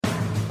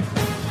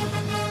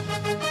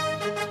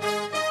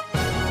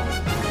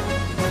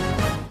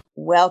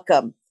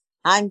Welcome.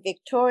 I'm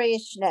Victoria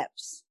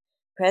Schneps,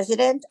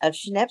 president of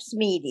Schneps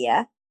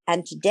Media,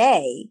 and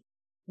today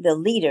the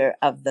leader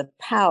of the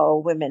Power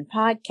Women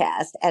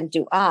podcast. And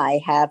do I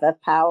have a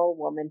Power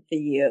Woman for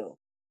you?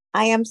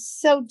 I am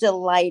so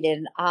delighted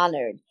and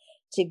honored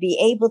to be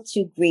able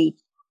to greet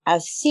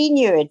a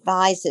senior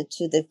advisor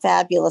to the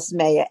fabulous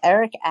Mayor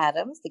Eric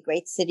Adams, the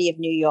great city of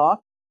New York,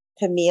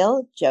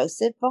 Camille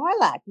Joseph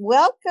Varlak.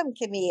 Welcome,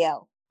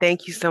 Camille.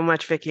 Thank you so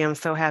much, Vicki. I'm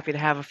so happy to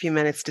have a few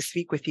minutes to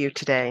speak with you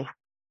today.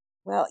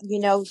 Well,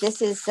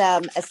 this is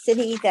a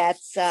city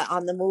that's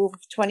on the move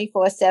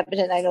 24/7,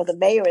 and I know the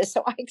mayor is,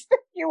 so I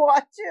expect you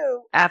are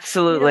too.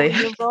 Absolutely. In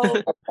your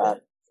role of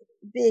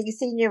being a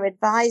senior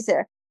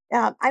advisor.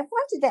 I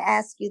wanted to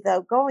ask you,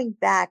 though, going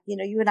back,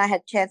 you and I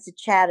had a chance to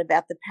chat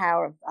about the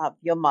power of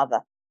your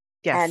mother.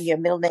 Yes. And your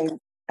middle name,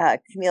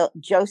 Camille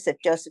Joseph.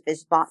 Joseph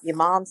is your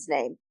mom's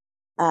name.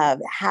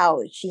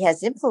 How she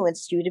has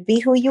influenced you to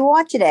be who you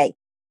are today.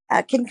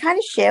 Can you kind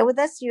of share with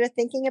us your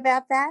thinking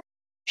about that?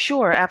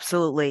 Sure,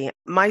 absolutely.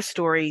 My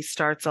story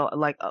starts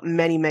like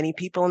many, many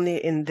people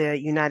in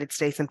the United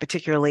States, and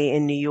particularly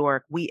in New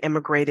York. We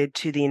immigrated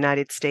to the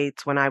United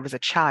States when I was a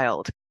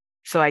child.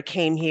 So I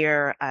came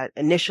here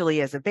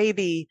initially as a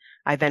baby.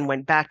 I then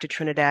went back to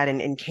Trinidad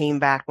and came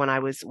back when I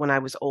was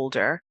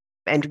older.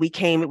 And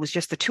it was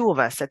just the two of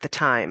us at the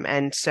time.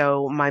 And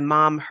so my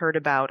mom heard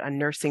about a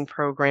nursing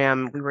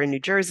program. We were in New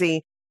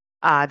Jersey,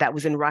 that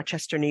was in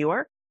Rochester, New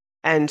York.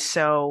 And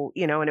so,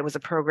 and it was a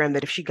program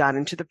that if she got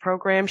into the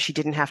program, she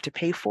didn't have to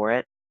pay for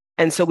it.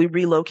 And so we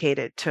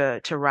relocated to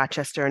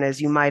Rochester. And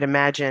as you might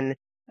imagine,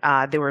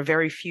 there were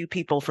very few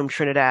people from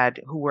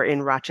Trinidad who were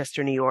in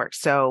Rochester, New York.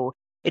 So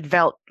it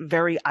felt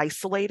very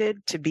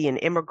isolated to be an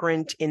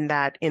immigrant in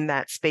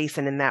that space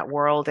and in that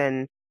world.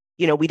 And,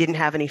 we didn't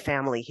have any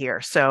family here.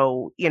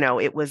 So,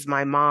 it was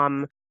my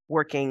mom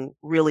working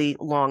really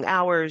long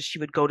hours. She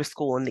would go to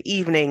school in the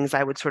evenings.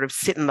 I would sort of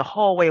sit in the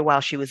hallway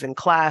while she was in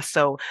class.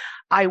 So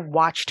I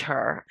watched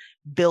her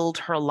build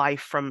her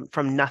life from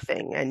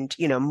nothing and,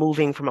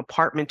 moving from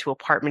apartment to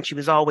apartment. She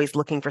was always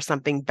looking for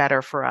something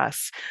better for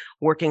us,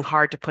 working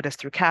hard to put us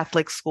through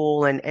Catholic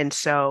school. And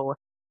so,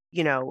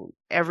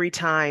 every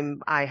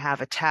time I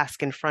have a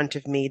task in front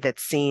of me that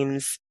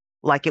seems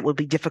like it would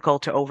be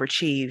difficult to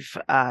achieve,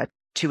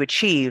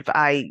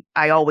 I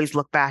always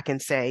look back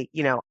and say,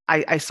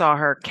 I saw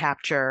her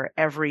capture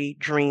every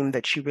dream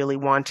that she really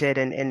wanted.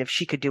 And if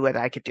she could do it,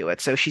 I could do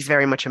it. So she's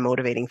very much a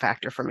motivating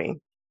factor for me.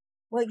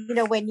 Well,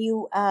 when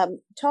you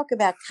talk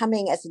about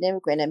coming as an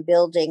immigrant and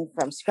building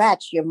from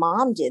scratch, your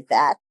mom did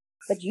that,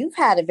 but you've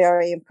had a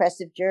very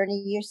impressive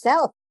journey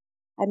yourself.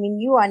 I mean,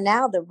 you are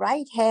now the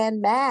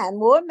right-hand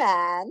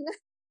woman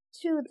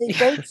to the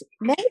great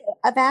mayor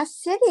of our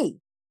city.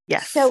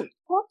 Yes. So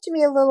talk to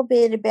me a little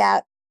bit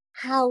about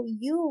how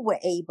you were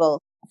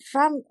able,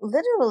 from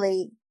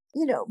literally,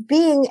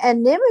 being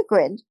an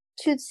immigrant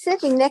to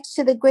sitting next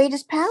to the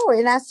greatest power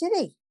in our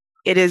city.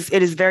 It is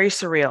very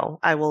surreal.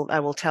 I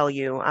will tell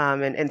you,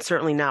 and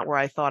certainly not where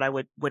I thought I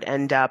would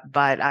end up.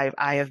 But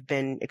I have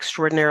been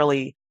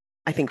extraordinarily,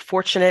 I think,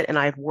 fortunate, and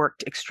I've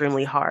worked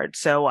extremely hard.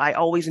 So I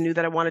always knew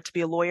that I wanted to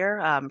be a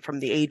lawyer from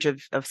the age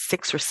of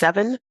 6 or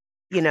 7.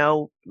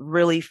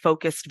 Really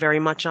focused very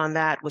much on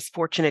that. Was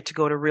fortunate to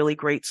go to really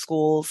great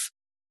schools.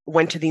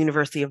 Went to the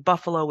University of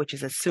Buffalo, which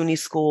is a SUNY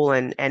school,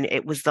 and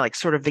it was like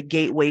sort of the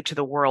gateway to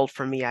the world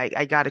for me.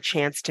 I got a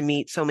chance to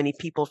meet so many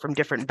people from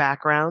different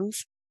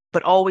backgrounds,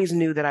 but always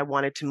knew that I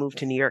wanted to move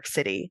to New York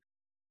City.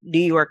 New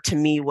York to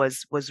me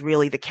was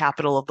really the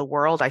capital of the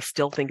world. I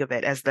still think of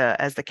it as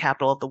the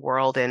capital of the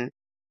world, and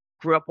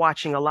grew up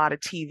watching a lot of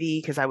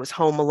TV because I was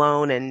home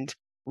alone and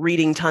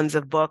reading tons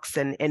of books.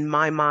 And in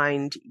my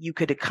mind, you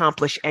could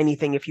accomplish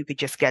anything if you could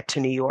just get to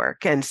New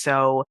York. And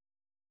so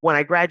when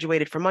I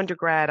graduated from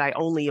undergrad, I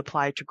only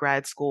applied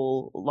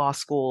to law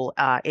school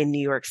in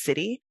New York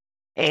City,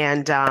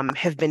 and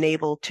have been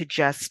able to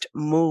just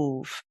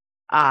move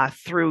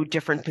through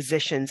different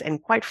positions.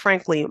 And quite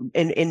frankly,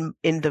 in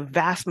the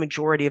vast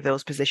majority of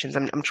those positions,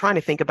 I'm trying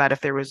to think about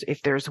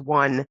if there's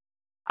one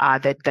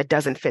that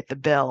doesn't fit the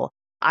bill.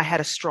 I had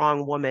a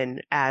strong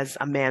woman as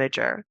a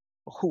manager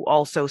who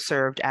also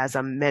served as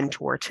a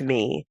mentor to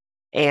me,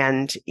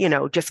 and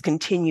just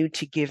continued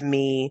to give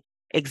me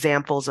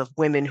examples of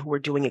women who were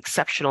doing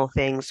exceptional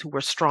things, who were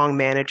strong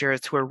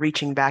managers, who were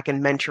reaching back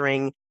and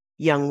mentoring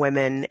young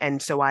women.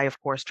 And so I, of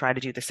course, try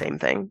to do the same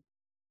thing.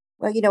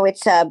 Well,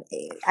 it's,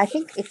 I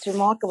think it's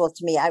remarkable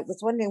to me. I was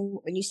wondering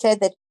when you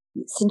said that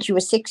since you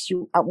were 6,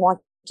 you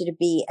wanted to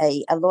be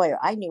a lawyer.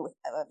 I knew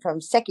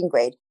from second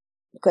grade,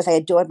 because I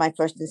adored my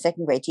first and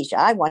second grade teacher,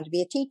 I wanted to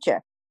be a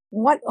teacher.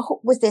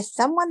 Was there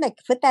someone that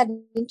put that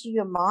into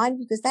your mind?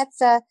 Because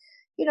that's,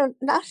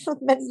 not so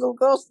many little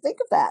girls think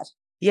of that.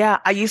 Yeah,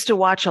 I used to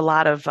watch a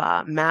lot of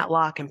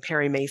Matlock and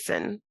Perry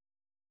Mason.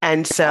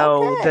 And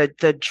so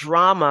the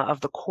drama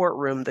of the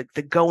courtroom,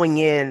 the going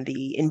in,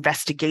 the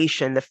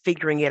investigation, the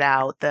figuring it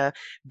out, the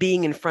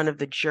being in front of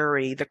the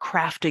jury, the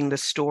crafting the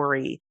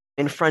story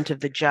in front of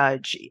the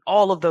judge,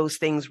 all of those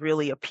things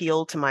really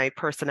appealed to my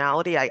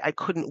personality. I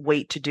couldn't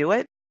wait to do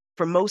it.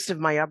 for most of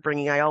my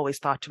upbringing, I always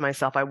thought to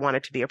myself, I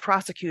wanted to be a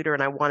prosecutor,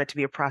 and I wanted to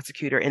be a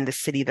prosecutor in the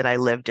city that I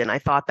lived in. I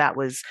thought that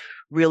was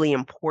really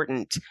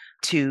important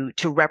to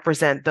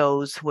represent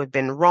those who have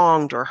been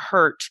wronged or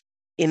hurt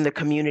in the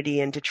community,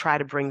 and to try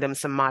to bring them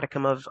some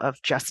modicum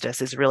of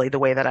justice is really the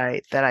way that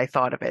I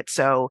thought of it.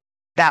 So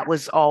that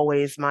was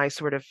always my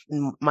sort of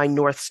my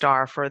North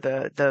Star for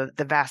the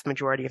vast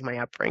majority of my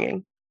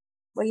upbringing.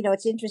 Well,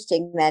 it's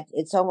interesting that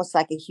it's almost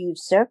like a huge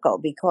circle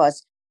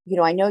because,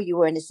 I know you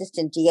were an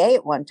assistant DA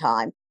at one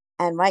time.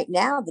 And right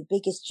now, the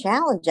biggest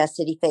challenge our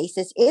city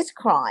faces is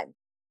crime.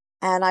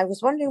 And I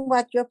was wondering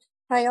what your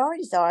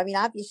priorities are. I mean,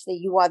 obviously,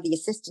 you are the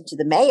assistant to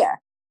the mayor.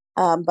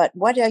 But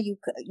what are you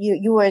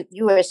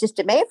were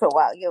assistant mayor for a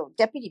while. You're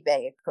deputy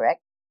mayor,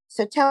 correct?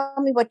 So tell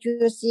me what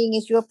you're seeing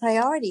as your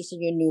priorities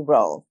in your new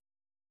role.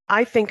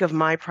 I think of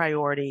my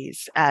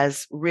priorities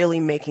as really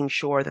making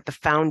sure that the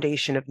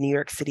foundation of New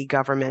York City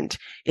government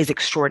is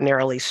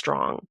extraordinarily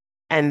strong,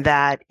 and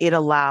that it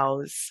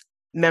allows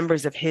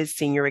members of his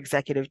senior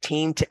executive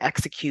team to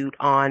execute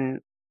on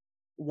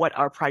what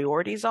our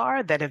priorities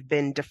are that have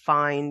been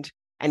defined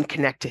and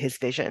connect to his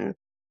vision.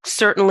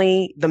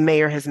 Certainly, the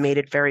mayor has made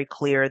it very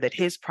clear that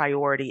his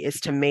priority is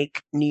to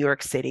make New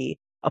York City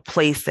a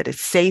place that is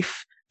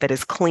safe, that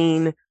is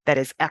clean, that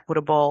is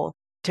equitable,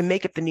 to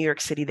make it the New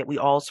York City that we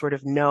all sort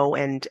of know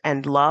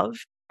and love.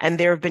 And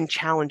there have been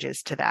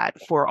challenges to that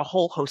for a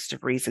whole host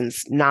of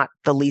reasons, not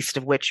the least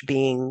of which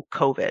being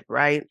COVID,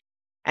 right?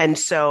 And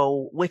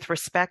so with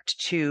respect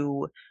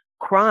to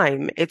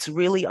crime, it's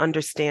really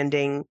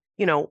understanding,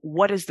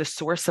 what is the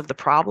source of the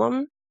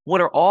problem?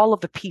 What are all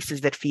of the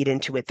pieces that feed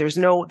into it? There's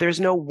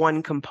no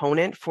one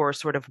component for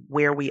sort of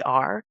where we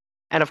are.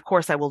 And of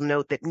course, I will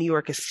note that New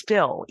York is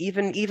still,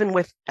 even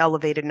with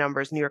elevated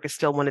numbers, New York is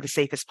still one of the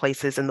safest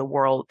places in the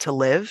world to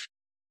live.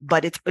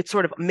 But it's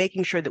sort of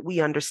making sure that we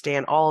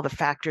understand all the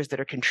factors that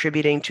are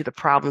contributing to the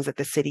problems that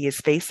the city is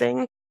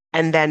facing,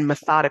 and then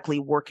methodically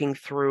working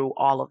through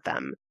all of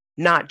them,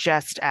 not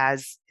just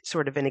as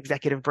sort of an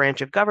executive branch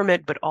of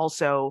government, but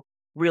also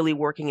really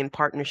working in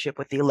partnership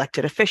with the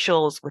elected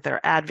officials, with our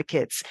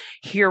advocates,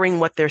 hearing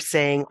what they're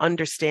saying,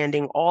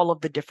 understanding all of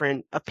the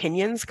different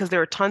opinions, because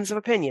there are tons of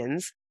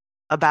opinions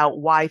about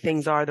why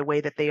things are the way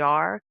that they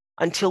are,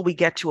 until we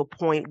get to a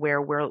point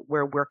where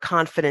we're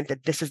confident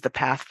that this is the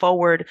path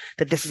forward,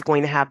 that this is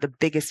going to have the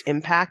biggest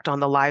impact on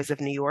the lives of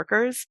New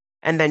Yorkers,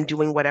 and then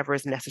doing whatever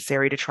is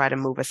necessary to try to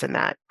move us in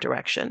that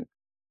direction.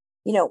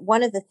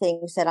 One of the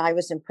things that I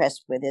was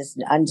impressed with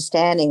is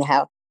understanding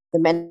how the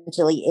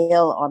mentally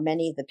ill are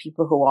many of the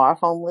people who are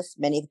homeless,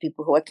 many of the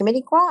people who are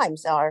committing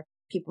crimes are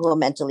people who are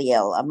mentally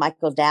ill.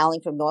 Michael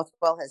Dowling from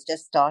Northwell has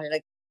just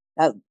started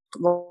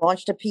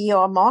launched a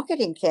PR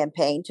marketing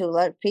campaign to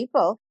alert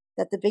people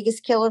that the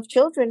biggest killer of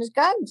children is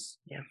guns.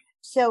 Yeah.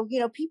 So,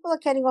 people are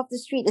getting off the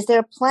street. Is there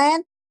a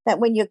plan that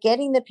when you're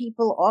getting the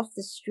people off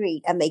the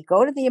street and they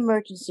go to the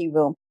emergency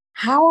room,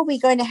 how are we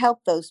going to help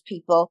those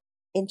people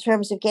in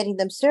terms of getting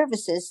them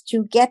services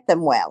to get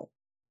them well?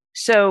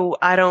 So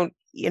I don't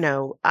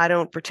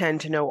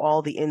pretend to know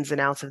all the ins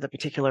and outs of the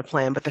particular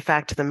plan, but the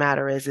fact of the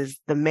matter is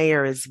the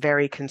mayor is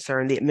very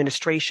concerned. The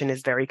administration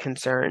is very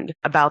concerned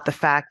about the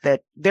fact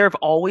that there have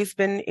always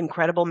been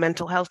incredible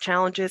mental health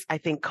challenges. I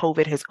think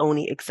COVID has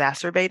only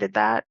exacerbated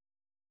that.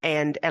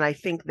 And I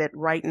think that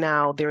right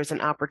now there is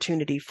an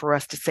opportunity for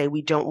us to say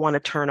we don't want to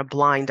turn a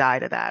blind eye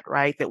to that,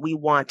 right? That we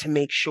want to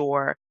make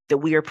sure that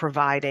we are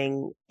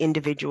providing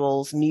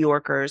individuals, New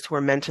Yorkers who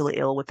are mentally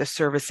ill, with the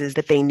services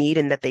that they need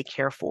and that they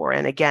care for.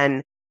 And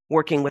again,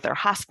 working with our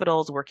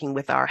hospitals, working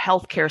with our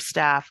healthcare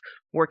staff,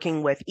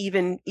 working with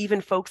even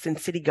folks in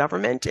city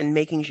government, and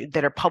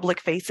that are public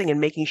facing, and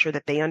making sure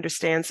that they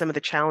understand some of the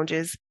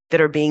challenges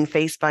that are being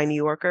faced by New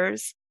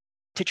Yorkers,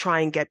 to try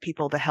and get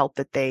people the help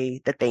that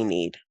they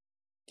need.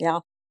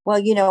 Yeah.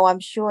 Well, I'm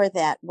sure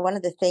that one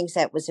of the things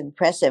that was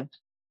impressive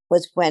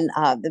was when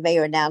the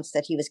mayor announced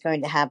that he was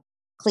going to have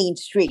clean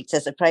streets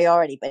as a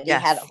priority, but he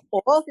had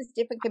all his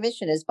different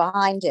commissioners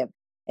behind him.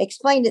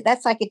 Explained it.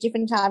 That's like a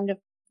different time to.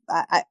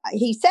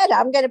 He said,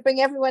 "I'm going to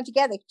bring everyone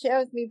together." Share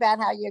with me about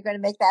how you're going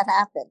to make that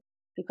happen,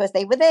 because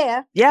they were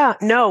there. Yeah,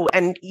 no,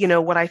 and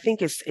what I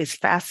think is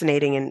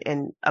fascinating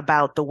and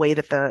about the way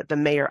that the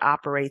mayor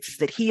operates is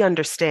that he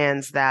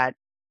understands that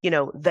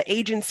the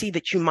agency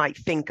that you might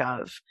think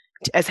of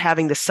as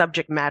having the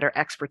subject matter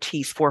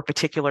expertise for a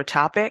particular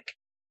topic,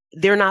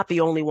 they're not the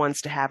only ones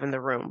to have in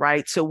the room,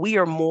 right? So we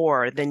are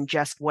more than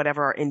just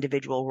whatever our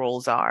individual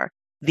roles are.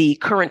 The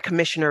current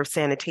commissioner of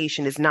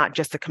sanitation is not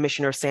just the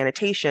commissioner of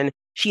sanitation.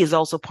 She is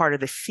also part of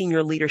the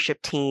senior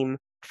leadership team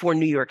for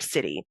New York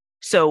City.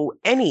 So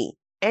any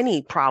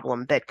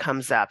problem that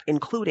comes up,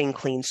 including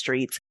clean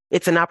streets,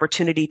 it's an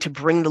opportunity to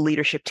bring the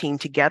leadership team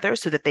together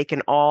so that they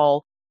can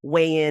all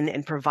weigh in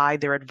and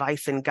provide their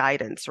advice and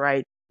guidance,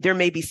 right? There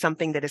may be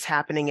something that is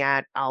happening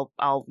at,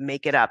 I'll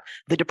make it up,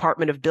 the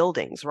Department of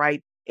Buildings,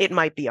 right? It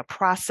might be a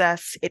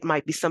process. It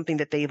might be something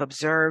that they've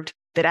observed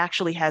that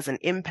actually has an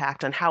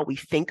impact on how we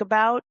think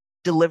about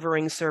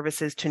delivering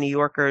services to New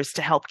Yorkers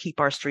to help keep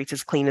our streets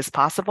as clean as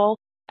possible.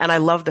 And I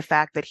love the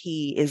fact that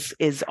he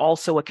is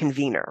also a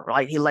convener,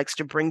 right? He likes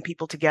to bring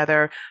people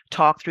together,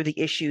 talk through the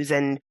issues.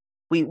 And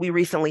we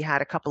recently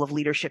had a couple of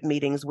leadership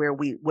meetings where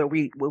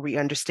we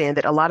understand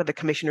that a lot of the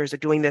commissioners are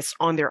doing this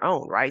on their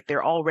own, right?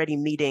 They're already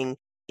meeting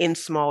in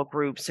small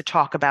groups to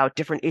talk about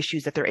different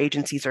issues that their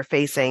agencies are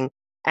facing.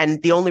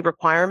 And the only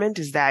requirement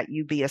is that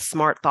you be a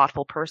smart,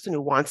 thoughtful person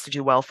who wants to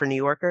do well for New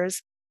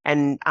Yorkers.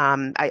 And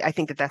I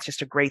think that that's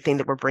just a great thing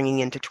that we're bringing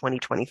into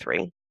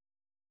 2023.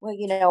 Well,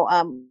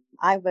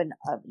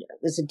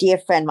 was a dear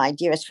friend. My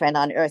dearest friend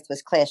on earth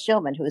was Claire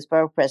Shulman, who was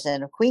borough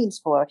president of Queens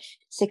for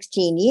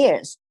 16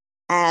 years.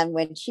 And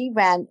when she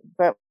ran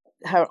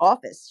her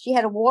office, she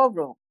had a war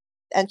room.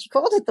 And she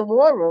called it the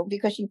war room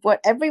because she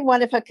brought every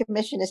one of her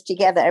commissioners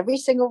together every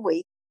single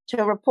week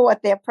to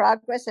report their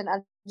progress and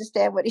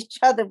understand what each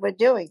other were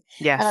doing.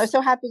 Yes. And I was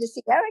so happy to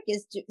see Eric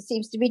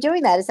seems to be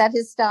doing that. Is that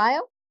his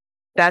style?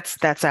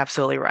 That's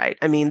absolutely right.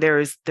 I mean,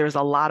 there's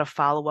a lot of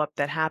follow-up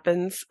that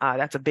happens.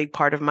 That's a big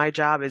part of my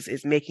job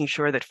is making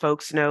sure that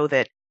folks know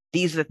that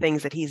these are the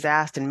things that he's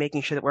asked and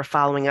making sure that we're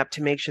following up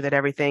to make sure that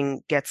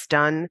everything gets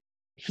done.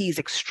 He's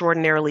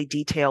extraordinarily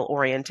detail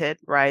oriented,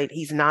 right?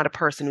 He's not a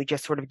person who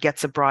just sort of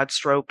gets a broad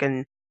stroke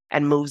and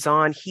moves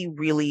on. He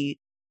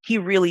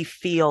really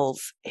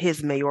feels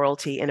his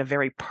mayoralty in a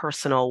very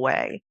personal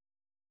way.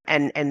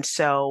 And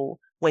so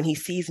when he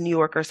sees New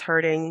Yorkers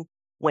hurting,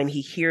 when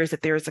he hears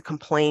that there is a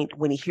complaint,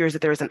 when he hears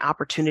that there is an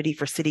opportunity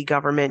for city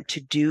government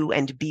to do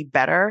and be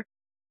better,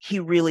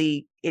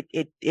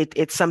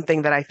 it's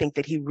something that I think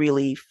that he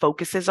really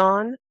focuses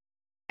on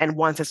and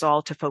wants us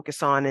all to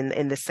focus on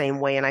in the same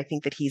way. And I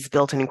think that he's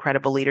built an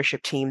incredible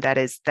leadership team that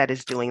is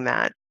doing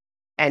that.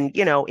 And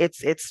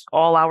it's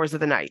all hours of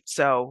the night,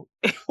 so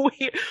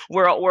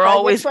we're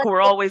always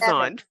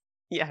on.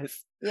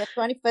 Yes. Yeah,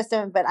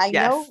 24/7. But I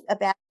know Yes.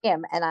 about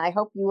him, and I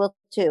hope you will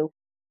too.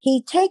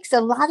 He takes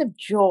a lot of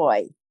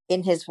joy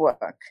in his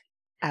work.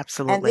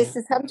 Absolutely. And this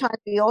is sometimes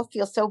we all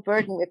feel so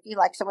burdened. We feel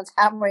like someone's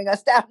hammering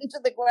us down into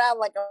the ground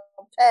like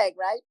a peg,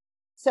 right?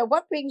 So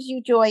what brings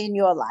you joy in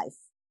your life?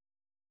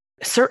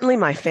 Certainly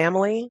my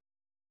family.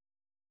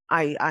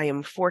 I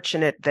am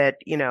fortunate that,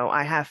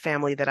 I have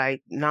family that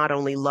I not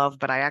only love,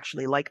 but I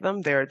actually like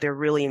them. They're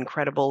really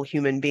incredible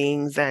human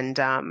beings, and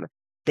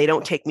they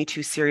don't take me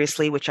too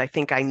seriously, which I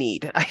think I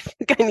need. I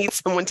think I need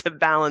someone to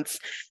balance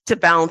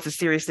the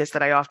seriousness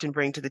that I often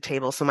bring to the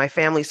table. So my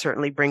family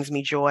certainly brings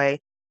me joy.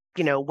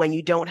 When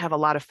you don't have a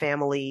lot of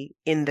family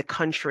in the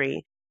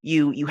country,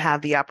 you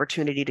have the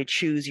opportunity to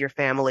choose your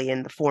family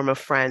in the form of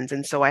friends.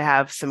 And so I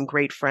have some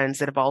great friends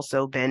that have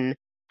also been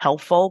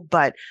helpful.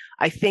 But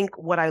I think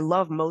what I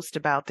love most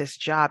about this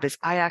job is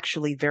I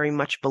actually very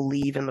much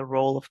believe in the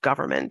role of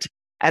government.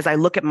 As I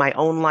look at my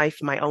own life,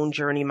 my own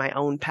journey, my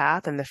own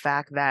path, and the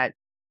fact that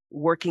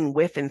working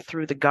with and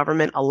through the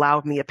government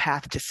allowed me a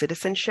path to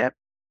citizenship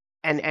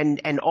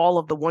and all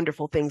of the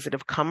wonderful things that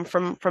have come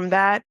from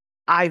that,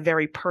 I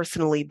very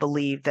personally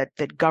believe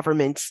that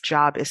government's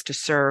job is to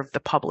serve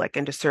the public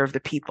and to serve the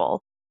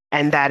people,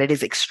 and that it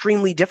is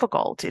extremely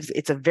difficult.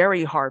 It's a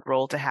very hard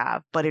role to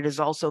have, but it is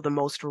also the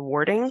most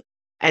rewarding.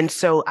 And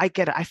so I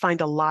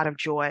find a lot of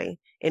joy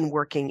in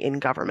working in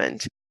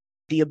government.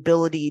 The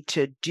ability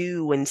to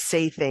do and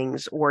say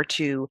things or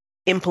to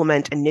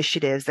implement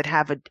initiatives that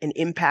have an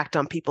impact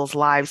on people's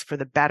lives for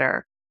the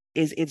better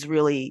is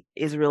really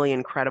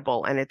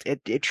incredible, and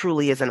it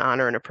truly is an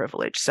honor and a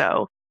privilege.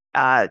 So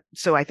I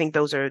think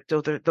those are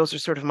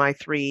sort of my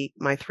three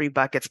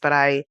buckets.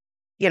 But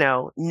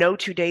no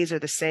 2 days are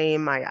the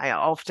same. I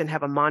often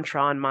have a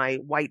mantra on my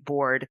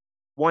whiteboard: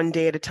 one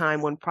day at a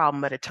time, one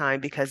problem at a time,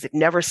 because it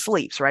never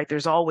sleeps, right?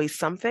 There's always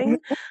something.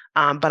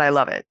 But I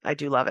love it. I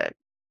do love it.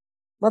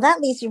 Well,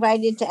 that leads me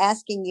right into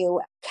asking you,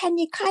 can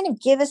you kind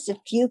of give us a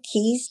few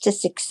keys to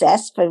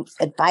success for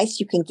advice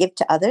you can give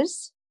to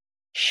others?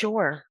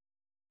 Sure.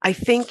 I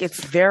think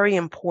it's very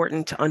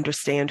important to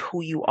understand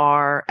who you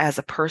are as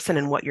a person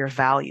and what your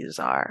values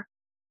are.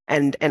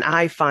 And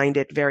I find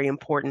it very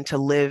important to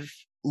live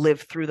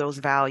through those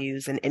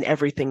values in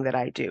everything that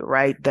I do,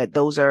 right? That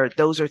those are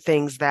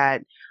things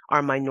that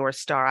are my North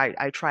Star.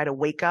 I try to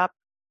wake up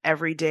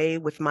every day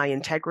with my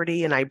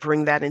integrity, and I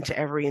bring that into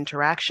every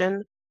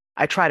interaction.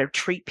 I try to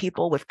treat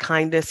people with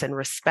kindness and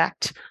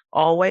respect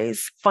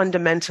always,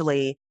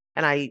 fundamentally.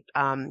 And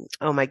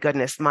oh my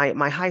goodness,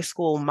 my high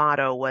school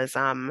motto was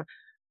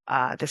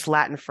this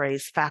Latin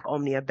phrase, fac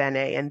omnia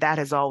bene, and that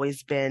has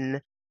always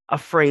been a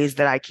phrase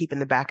that I keep in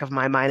the back of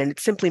my mind. And it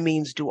simply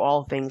means do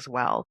all things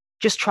well.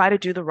 Just try to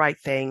do the right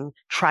thing.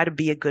 Try to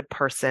be a good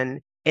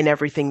person in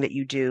everything that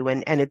you do.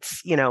 And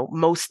it's,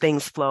 most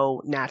things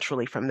flow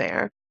naturally from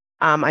there.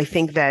 I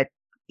think that,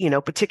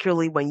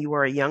 particularly when you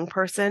are a young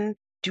person,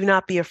 do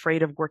not be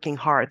afraid of working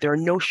hard. There are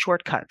no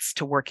shortcuts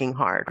to working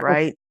hard,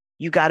 right?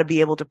 You got to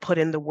be able to put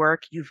in the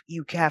work.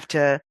 You have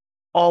to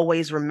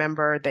always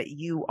remember that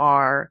you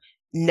are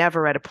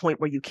never at a point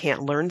where you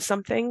can't learn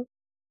something,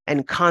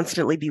 and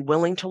constantly be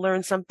willing to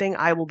learn something.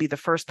 I will be the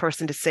first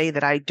person to say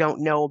that I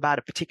don't know about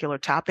a particular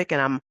topic,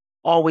 and I'm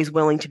always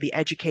willing to be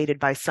educated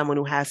by someone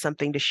who has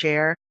something to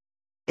share.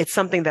 it's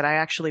something that I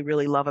actually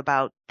really love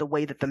about the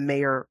way that the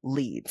mayor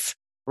leads,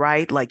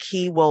 right? Like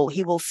he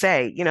will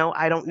say,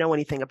 I don't know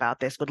anything about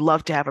this, would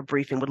love to have a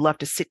briefing, would love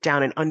to sit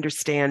down and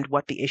understand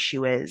what the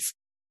issue is.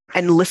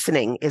 And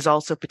listening is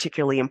also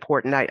particularly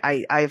important.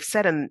 I've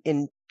said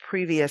in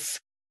previous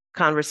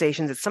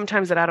conversations that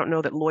sometimes that I don't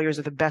know that lawyers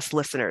are the best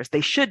listeners. They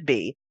should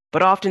be,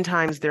 but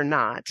oftentimes they're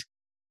not.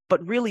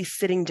 But really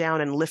sitting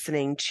down and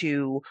listening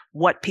to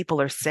what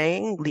people are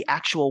saying, the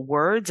actual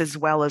words, as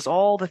well as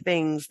all the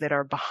things that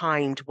are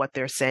behind what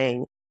they're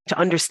saying, to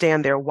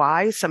understand their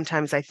why,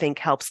 sometimes I think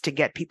helps to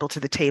get people to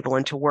the table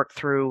and to work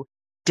through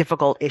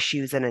difficult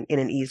issues in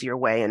an easier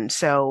way. And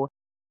so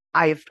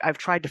I've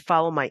tried to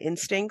follow my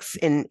instincts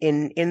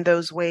in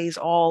those ways,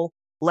 all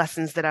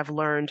lessons that I've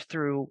learned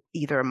through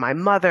either my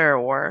mother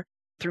or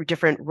through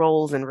different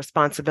roles and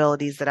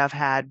responsibilities that I've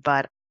had.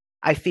 But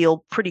I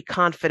feel pretty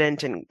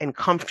confident and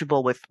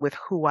comfortable with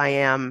who I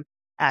am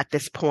at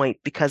this point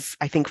because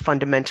I think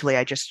fundamentally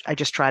I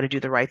just try to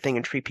do the right thing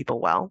and treat people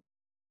well.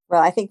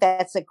 Well, I think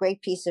that's a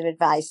great piece of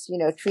advice,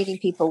 treating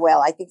people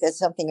well. I think there's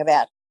something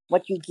about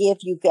what you give,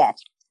 you get.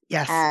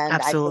 Yes, And I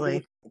believe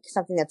absolutely. it's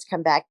something that's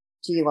come back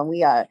to you. And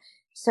we are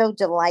so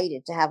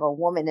delighted to have a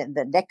woman in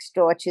the next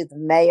door to the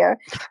mayor.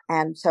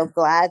 And so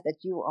glad that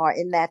you are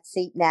in that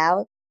seat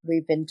now.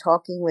 We've been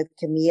talking with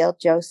Camille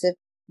Joseph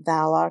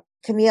Ballard.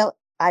 Camille,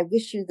 I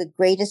wish you the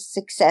greatest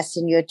success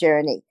in your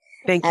journey.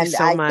 Thank you And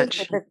so I think much.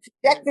 with the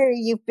trajectory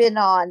you've been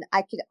on,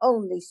 I can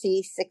only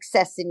see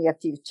success in your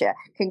future.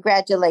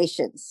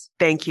 Congratulations.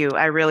 Thank you.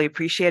 I really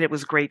appreciate it. It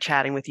was great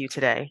chatting with you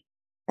today.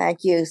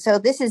 Thank you. So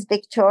this is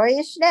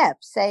Victoria Schnepp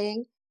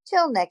saying,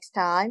 till next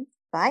time,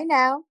 bye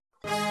now.